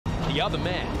The other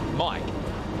man, Mike,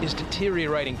 is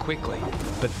deteriorating quickly,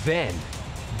 but then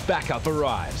backup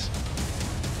arrives.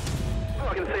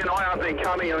 I can see an IRB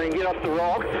coming. I can get off the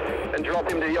rocks and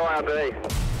drop him to the IRB.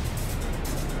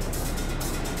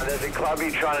 There's a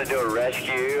clubby trying to do a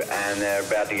rescue and they're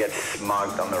about to get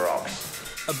smoked on the rocks.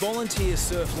 A volunteer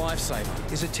surf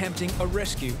lifesaver is attempting a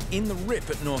rescue in the rip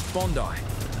at North Bondi.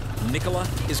 Nicola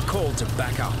is called to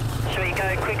back up. Should we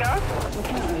go quicker?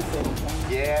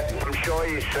 Yeah, I'm sure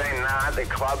you've seen that. The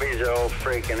clubbies are all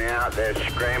freaking out. They're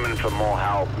screaming for more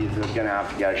help. You're going to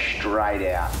have to go straight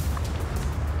out.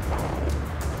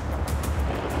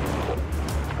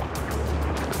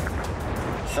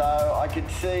 So I could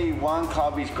see one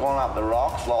clubbie's gone up the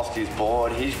rocks, lost his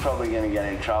board. He's probably going to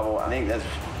get in trouble. I think there's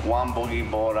one boogie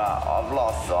boarder. I've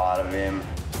lost sight of him.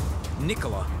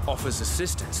 Nicola offers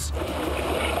assistance.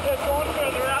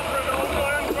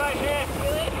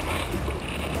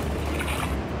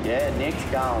 Yeah, Nick's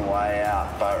going way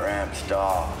out, boat ramp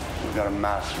style. We've got a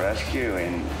mass rescue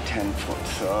in 10-foot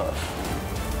surf.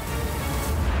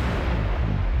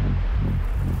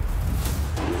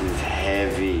 This is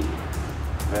heavy,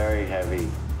 very heavy.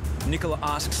 Nicola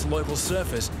asks local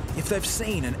surfers if they've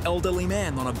seen an elderly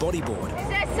man on a bodyboard. Is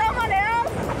there someone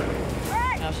else?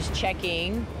 I was just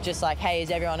checking, just like, hey,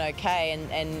 is everyone okay?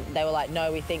 And they were like,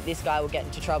 no, we think this guy will get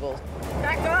into trouble.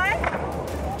 That guy?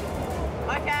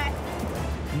 Okay.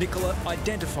 Nicola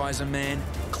identifies a man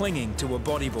clinging to a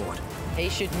bodyboard. He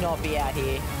should not be out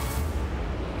here. You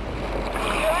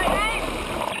all right, mate?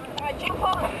 All right, jump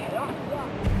on.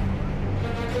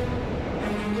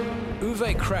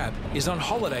 Uwe Krab is on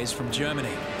holidays from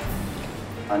Germany.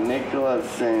 Nicola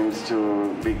seems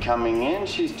to be coming in.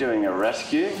 She's doing a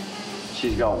rescue.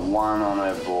 She's got one on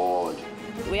her board.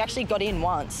 We actually got in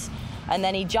once, and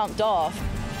then he jumped off.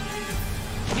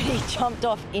 He jumped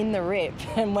off in the rip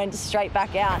and went straight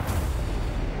back out.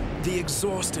 The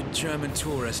exhausted German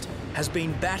tourist has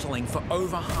been battling for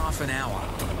over half an hour.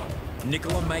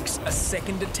 Nicola makes a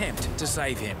second attempt to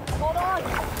save him. Hold on.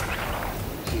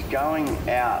 She's going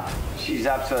out. She's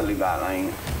absolutely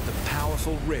battling. The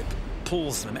powerful rip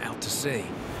pulls them out to sea.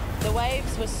 The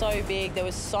waves were so big, there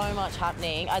was so much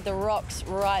happening. The rocks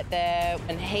right there,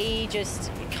 and he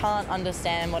just can't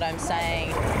understand what I'm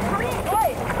saying.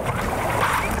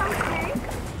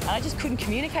 And I just couldn't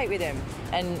communicate with him.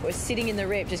 And we're sitting in the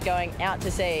rip, just going out to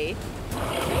sea.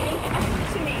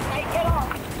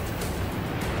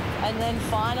 And then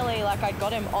finally, like, I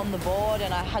got him on the board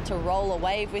and I had to roll a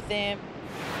wave with him.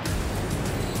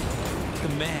 The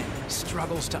man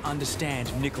struggles to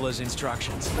understand Nicola's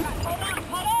instructions.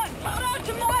 Hold on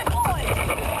to my board.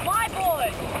 My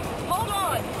board. Hold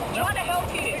on. I'm trying to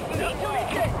help you. You need to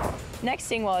listen. Next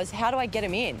thing was, how do I get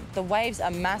him in? The waves are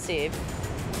massive.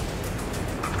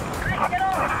 Get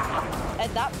on.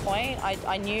 At that point,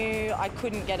 I knew I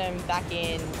couldn't get him back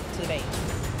in to the beach.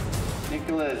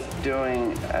 Nicola's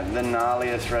doing the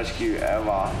gnarliest rescue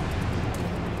ever.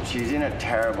 She's in a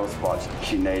terrible spot.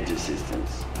 She needs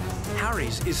assistance.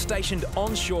 Harries is stationed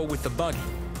onshore with the buggy,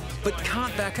 but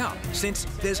can't back up since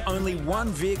there's only one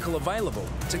vehicle available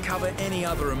to cover any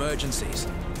other emergencies.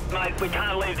 Mate, we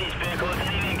can't leave this vehicle. If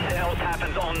anything else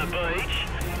happens on the beach,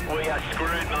 we are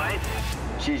screwed, mate.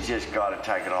 She's just got to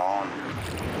take it on.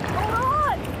 Hold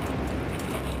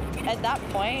on. At that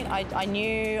point, I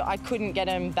knew I couldn't get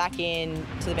him back in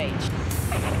to the beach.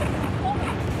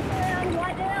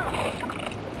 Right now.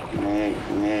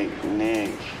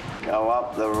 Nick. Go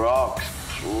up the rocks,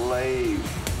 please.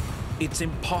 It's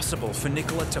impossible for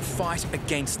Nicola to fight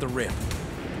against the rip.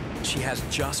 She has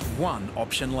just one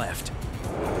option left.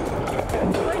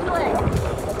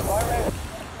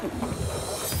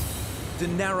 The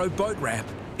narrow boat ramp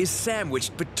is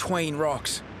sandwiched between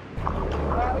rocks. All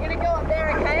right, we're going to go up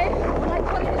there, okay? I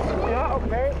tell you to swim. Yeah,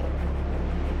 okay.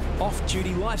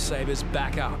 Off-duty lifesavers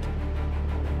back up.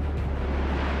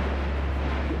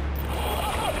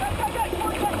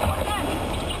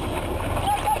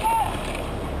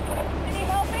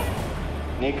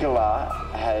 Nicola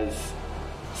has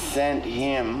sent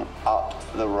him up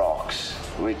the rocks,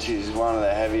 which is one of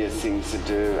the heaviest things to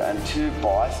do, and two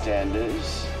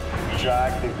bystanders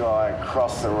dragged the guy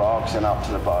across the rocks and up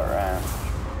to the boat ramp.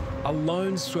 A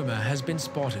lone swimmer has been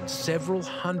spotted several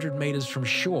hundred metres from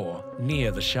shore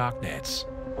near the shark nets.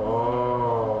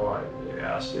 Oh,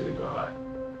 yeah, I see the guy.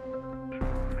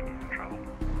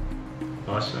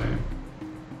 I see him.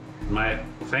 Mate,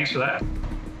 thanks for that.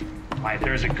 Mate,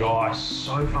 there is a guy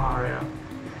so far out.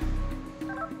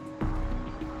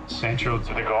 Central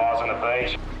to the guys on the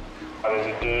beach. There's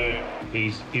a dude,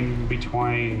 he's in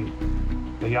between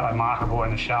the yellow marker buoy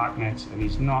and the shark nets, and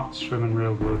he's not swimming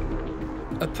real good.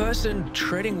 A person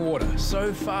treading water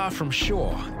so far from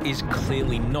shore is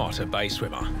clearly not a bay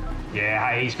swimmer.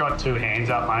 Yeah, hey, he's got 2 hands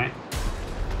up, mate.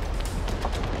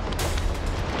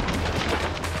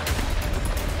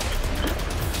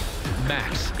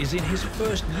 Max is in his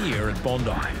first year at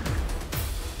Bondi.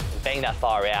 Being that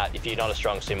far out, if you're not a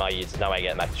strong swimmer, there's no way to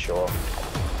get back to shore.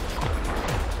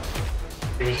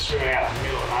 He was swimming out in the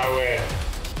middle of nowhere.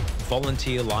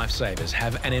 Volunteer lifesavers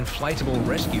have an inflatable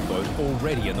rescue boat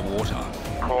already in the water.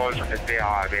 Cause it's the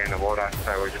IRB in the water,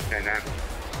 so we'll just send them.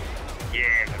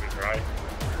 Yeah, that'd be great.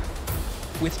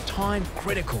 With time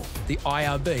critical, the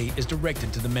IRB is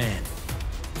directed to the man.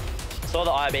 Saw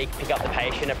the IRB pick up the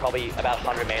patient at probably about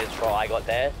 100 metres before I got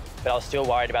there, but I was still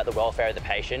worried about the welfare of the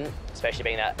patient, especially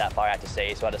being that far out to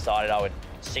sea, so I decided I would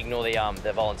signal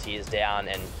the volunteers down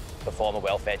and perform a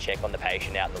welfare check on the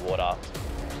patient out in the water.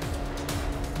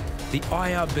 The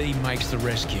IRB makes the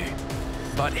rescue,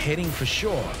 but heading for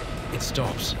shore, it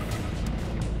stops.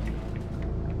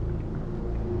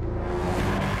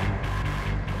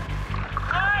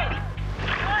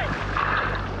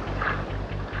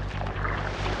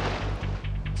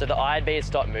 So the IRB had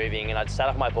stopped moving, and I'd sat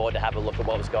off my board to have a look at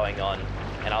what was going on,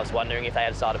 and I was wondering if they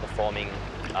had started performing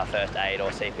first aid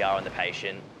or CPR on the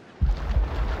patient.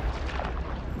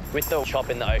 With the chop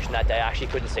in the ocean that day, I actually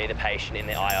couldn't see the patient in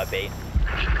the IRB.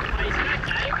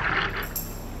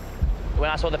 When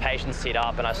I saw the patient sit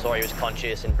up and I saw he was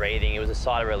conscious and breathing, it was a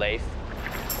sigh of relief.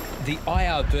 The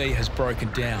IRB has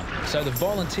broken down, so the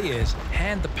volunteers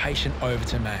hand the patient over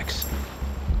to Max.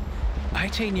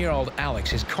 18-year-old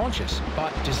Alex is conscious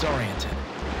but disoriented.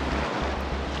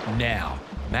 Now,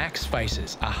 Max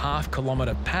faces a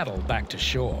half-kilometre paddle back to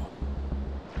shore.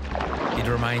 It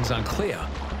remains unclear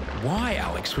why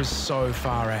Alex was so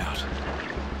far out.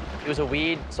 It was a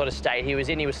weird sort of state he was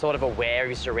in. He was sort of aware of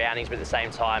his surroundings, but at the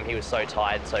same time, he was so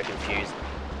tired, so confused.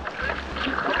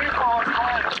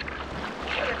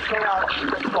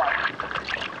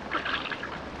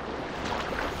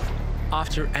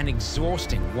 After an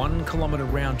exhausting 1 kilometre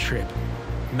round trip,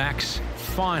 Max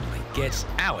finally gets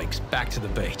Alex back to the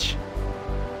beach.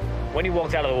 When he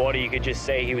walked out of the water, you could just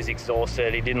see he was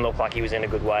exhausted. He didn't look like he was in a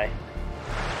good way.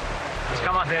 Just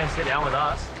come up there and sit down with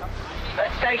us.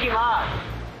 Let's take him up.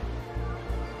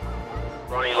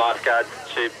 Ronnie, Lifeguards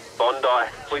to Bondi.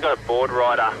 We got a board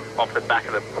rider off the back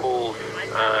of the pool.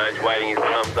 He's waving his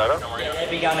thumbs over. Yeah,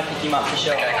 we're going to pick him up for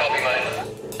sure. Okay, copy, mate.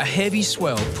 A heavy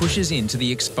swell pushes into the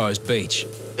exposed beach.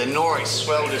 The Nori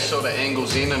swell just sort of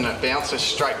angles in and it bounces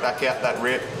straight back out that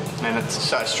rip, and it's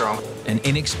so strong. An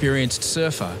inexperienced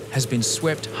surfer has been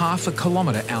swept half a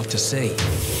kilometre out to sea.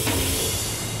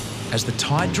 As the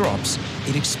tide drops,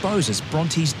 it exposes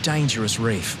Bronte's dangerous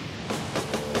reef.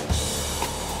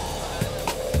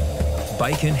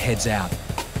 Bacon heads out.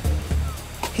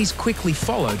 He's quickly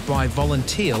followed by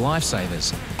volunteer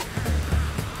lifesavers.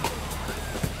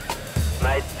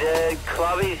 Mate, the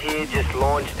clubbies here just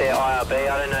launched their IRB.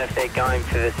 I don't know if they're going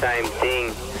for the same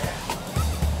thing.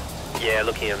 Yeah,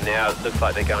 looking at them now, it looks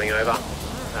like they're going over.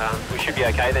 We should be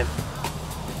okay then.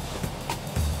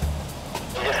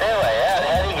 You're fair way out.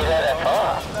 How do you get out that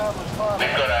far?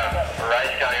 We've got a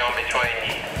race going on between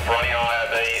Ronnie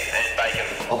IRB and Bacon.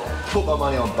 I'll put my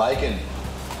money on Bacon.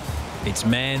 It's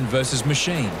man versus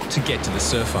machine to get to the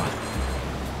surfer.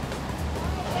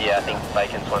 Yeah, I think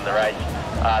Bacon's won the race.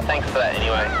 Thanks for that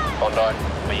anyway, Bondi.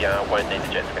 We won't need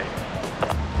the jet ski.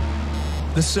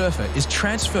 The surfer is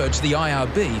transferred to the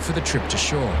IRB for the trip to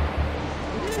shore.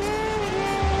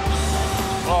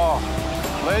 Oh,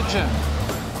 legend.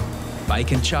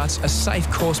 Bacon charts a safe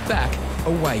course back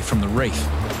away from the reef.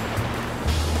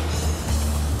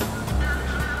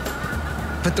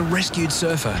 But the rescued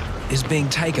surfer is being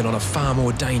taken on a far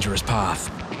more dangerous path.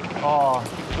 Oh,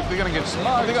 they're going to get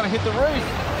slow. They're going to hit the reef.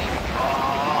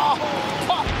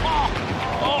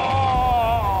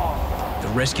 The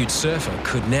rescued surfer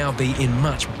could now be in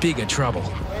much bigger trouble.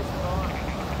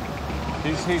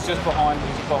 He's just behind.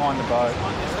 He's behind the boat.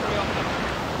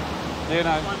 Yeah,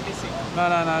 no,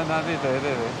 they're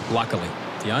there. Luckily,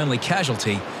 the only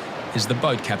casualty is the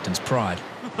boat captain's pride.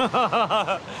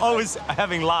 I was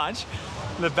having lunch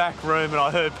in the back room and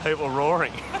I heard people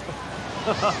roaring.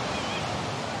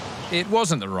 It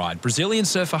wasn't the ride Brazilian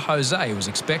surfer Jose was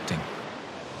expecting.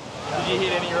 Did you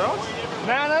hit any rocks?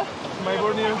 No. My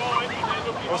board new.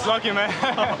 I was lucky, man.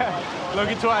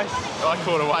 Lucky twice. I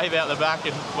caught a wave out the back,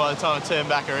 and by the time I turned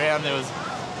back around, there was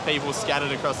people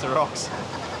scattered across the rocks.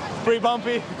 Pretty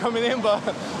bumpy coming in, but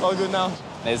all good now.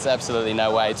 There's absolutely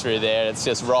no way through there. It's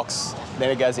just rocks. Then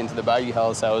it goes into the bogey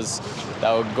hole, so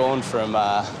they were gone from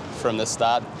the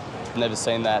start. Never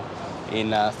seen that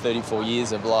in 34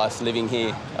 years of life living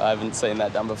here. I haven't seen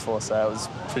that done before, so it was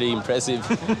pretty impressive.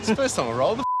 It's the first time I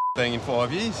rolled the thing in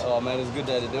 5 years. Oh man, it was a good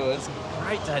day to do it. It's a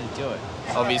great day to do it.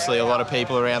 Obviously, a lot of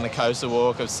people around the coastal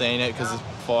walk have seen it because the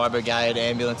fire brigade,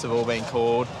 ambulance have all been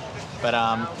called. But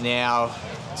now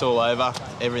it's all over.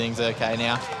 Everything's okay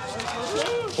now.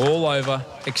 All over,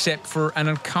 except for an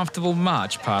uncomfortable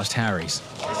march past Harry's.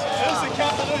 There's the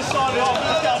captain who signed off.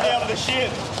 He's going down to the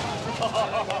ship.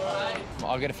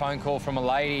 I get a phone call from a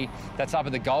lady that's up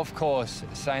at the golf course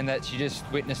saying that she just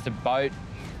witnessed a boat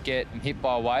get hit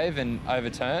by a wave and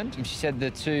overturned. And she said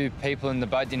the two people in the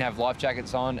boat didn't have life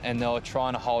jackets on and they were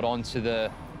trying to hold on to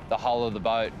the hull of the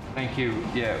boat. Thank you.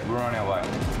 Yeah, we're on our way.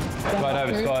 Boat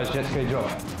oversized jet ski job.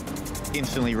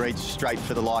 Instantly reached straight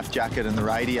for the life jacket and the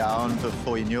radio, and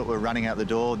before you knew it, we're running out the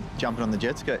door, jumping on the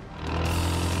jet ski.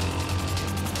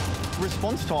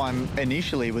 Response time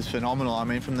initially was phenomenal. I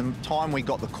mean, from the time we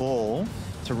got the call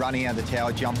to running out of the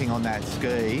tower, jumping on that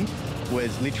ski,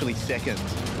 was literally seconds.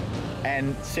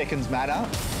 And seconds matter.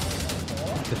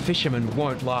 The fishermen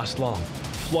won't last long,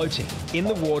 floating in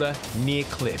the water near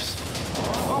cliffs.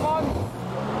 Come on.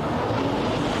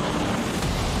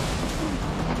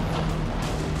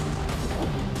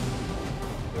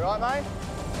 You right, mate?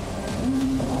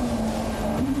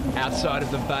 Outside of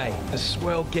the bay, the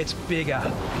swell gets bigger.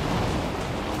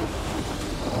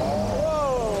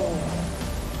 Whoa!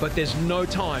 But there's no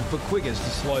time for quiggers to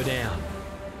slow down.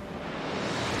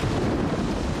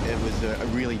 It was a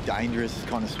really dangerous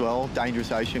kind of swell,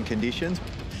 dangerous ocean conditions.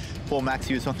 Poor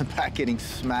Maxi was on the back getting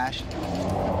smashed.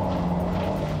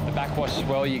 The backwash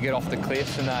swell, you get off the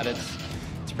cliffs and that, it's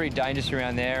pretty dangerous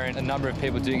around there and a number of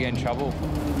people do get in trouble.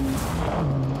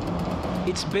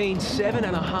 It's been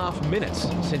 7.5 minutes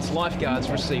since Lifeguards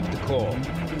received the call.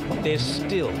 There's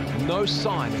still no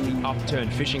sign of the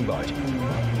upturned fishing boat.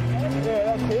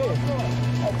 Yeah, that's it.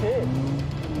 That's it.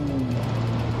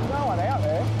 No one out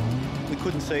there. We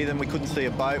couldn't see them, we couldn't see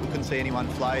a boat, we couldn't see anyone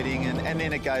floating, and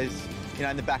then it goes, you know,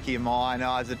 in the back of your mind,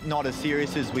 oh, is it not as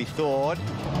serious as we thought?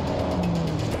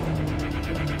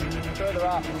 Further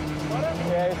up.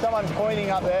 Yeah, someone's pointing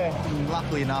up there.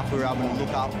 Luckily enough, we were able to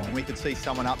look up and we could see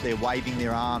someone up there waving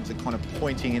their arms and kind of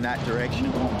pointing in that direction.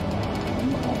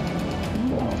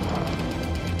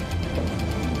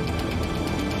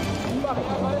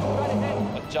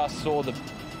 I just saw the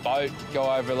boat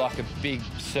go over like a big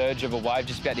surge of a wave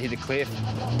just about to hit the cliff.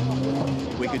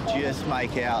 We could just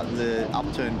make out the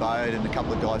upturned boat and a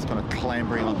couple of guys kind of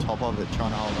clambering on top of it,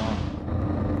 trying to hold on.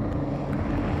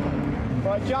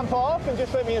 Right, jump off and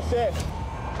just let me assess.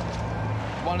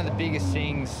 One of the biggest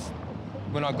things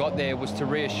when I got there was to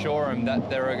reassure them that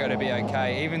they were going to be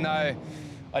okay, even though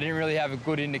I didn't really have a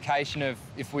good indication of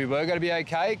if we were going to be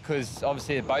okay, because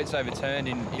obviously the boat's overturned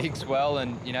in big swell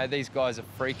and, you know, these guys are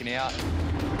freaking out.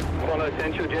 Follow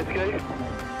essential jet ski.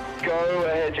 Go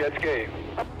ahead, jet ski.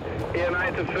 Yeah,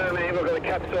 mate, it's a firm end. We've got a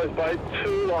capsized boat,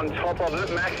 two on top of it.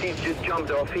 Maxi's just jumped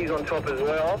off. He's on top as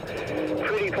well.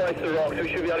 Pretty close to the rocks. We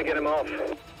should be able to get him off.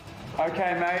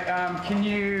 Okay, mate, can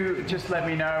you just let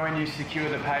me know when you secure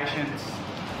the patients?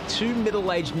 Two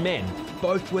middle-aged men,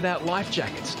 both without life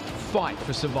jackets, fight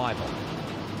for survival.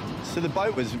 So the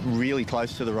boat was really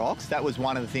close to the rocks. That was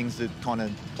one of the things that kind of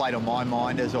played on my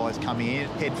mind as I was coming in.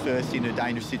 Head first into a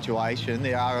dangerous situation.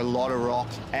 There are a lot of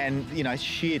rocks and, you know,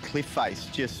 sheer cliff face,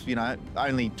 just, you know,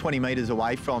 only 20 metres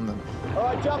away from them. All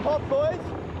right, jump off, boys.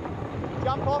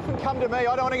 Jump off and come to me. I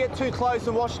don't want to get too close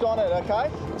and washed on it,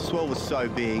 okay? The swell was so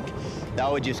big, they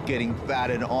were just getting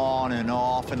battered on and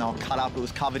off and they were cut up. It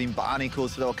was covered in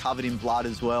barnacles, so they were covered in blood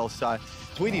as well. So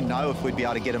we didn't know if we'd be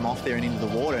able to get them off there and into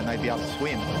the water and they'd be able to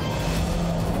swim.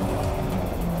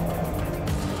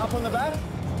 Up on the back,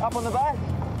 up on the back.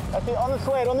 That's it, on the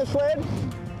sled, on the sled.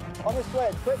 On the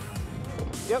sled, quick.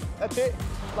 Yep, that's it.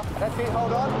 That's it,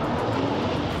 hold on.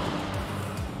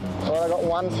 All right, I got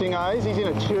one Singos, he's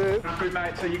in a tube. Good,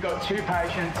 mate, so you've got two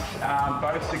patients,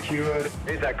 both secured.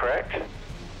 Is that correct?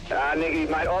 Negative,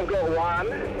 mate. I've got one.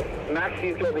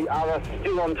 Maxi's got the other,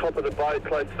 still on top of the boat,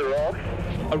 close to the rocks.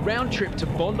 A round trip to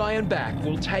Bondi and back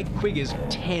will take quiggers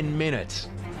 10 minutes.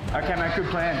 Okay, mate, good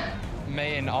plan.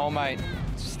 Me and old mate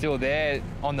still there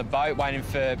on the boat waiting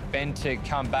for Ben to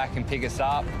come back and pick us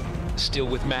up. Still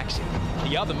with Maxi.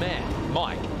 The other man,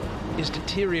 Mike, is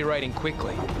deteriorating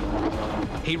quickly.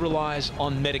 He relies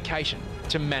on medication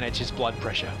to manage his blood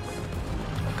pressure.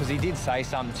 Because he did say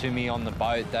something to me on the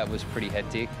boat that was pretty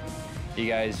hectic. He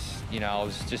goes, you know, I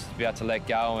was just about to let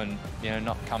go and, you know,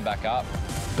 not come back up.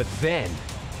 But then,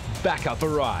 backup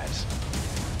arrives.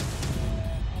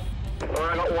 All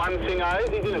right, I got one Singo.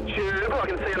 He's in a tube. I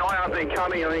can see an IRB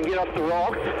coming. I can get off the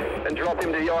rocks and drop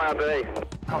him to the IRB.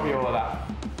 Copy all of that.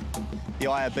 The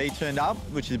IRB turned up,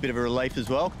 which is a bit of a relief as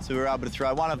well. So we were able to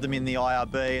throw one of them in the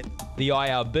IRB. The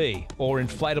IRB, or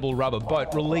inflatable rubber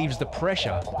boat, relieves the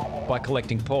pressure by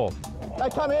collecting Paul. Hey,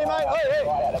 come here, mate.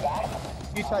 Hey.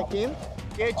 You take him.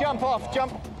 Yeah, jump off,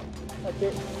 jump. That's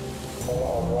it.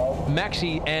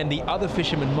 Maxi and the other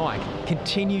fisherman, Mike,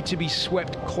 continue to be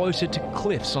swept closer to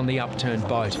cliffs on the upturned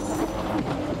boat.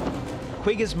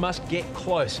 Quiggers must get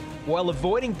close while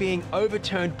avoiding being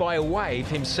overturned by a wave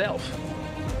himself.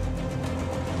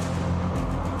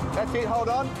 That's it, hold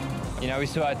on. You know, we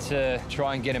still had to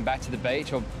try and get him back to the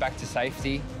beach or back to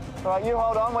safety. All right, you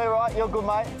hold on, we're right, you're good,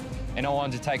 mate. And I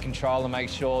wanted to take control and make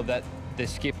sure that the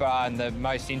skipper and the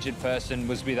most injured person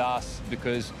was with us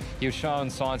because he was showing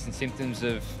signs and symptoms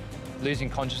of losing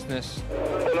consciousness.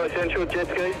 Hello, Central jet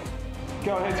ski.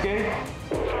 Go ahead, Ski.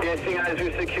 Yeah, Singers,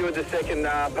 we've secured the second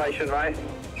patient, Ray.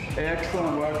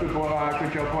 Excellent work,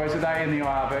 good job, boys. Are they in the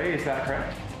IRB, is that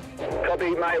correct?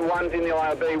 Copy, mate. One's in the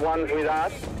IRB, one's with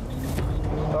us.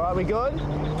 All right, we good?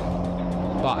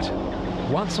 But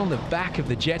once on the back of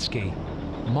the jet ski,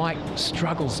 Mike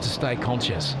struggles to stay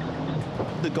conscious.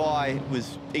 The guy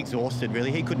was exhausted,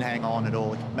 really. He couldn't hang on at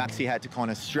all. Maxi had to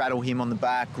kind of straddle him on the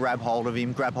back, grab hold of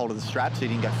the strap so he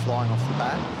didn't go flying off the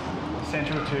back.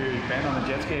 Central to Ben on the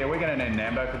jet ski. Are we going to need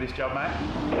Nambo for this job,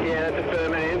 mate? Yeah, that's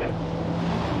affirmative.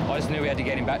 I just knew we had to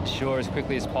get him back to shore as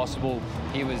quickly as possible.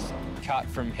 He was cut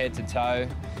from head to toe,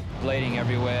 bleeding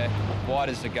everywhere, white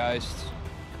as a ghost.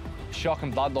 Shock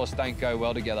and blood loss don't go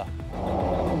well together.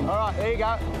 All right, there you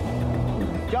go.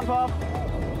 Jump off.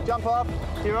 Jump off.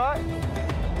 You all right?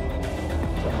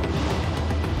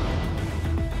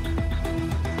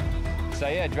 So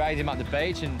yeah, dragged him up the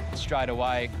beach and straight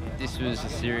away, this was a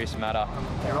serious matter.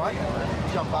 You all right?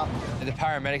 Jump up. The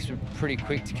paramedics were pretty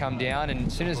quick to come down, and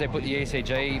as soon as they put the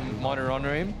ECG monitor on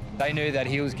him, they knew that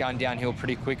he was going downhill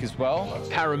pretty quick as well.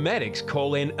 Paramedics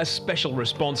call in a special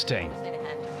response team.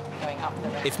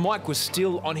 If Mike was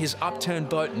still on his upturned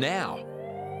boat now,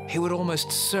 he would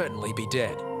almost certainly be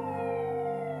dead.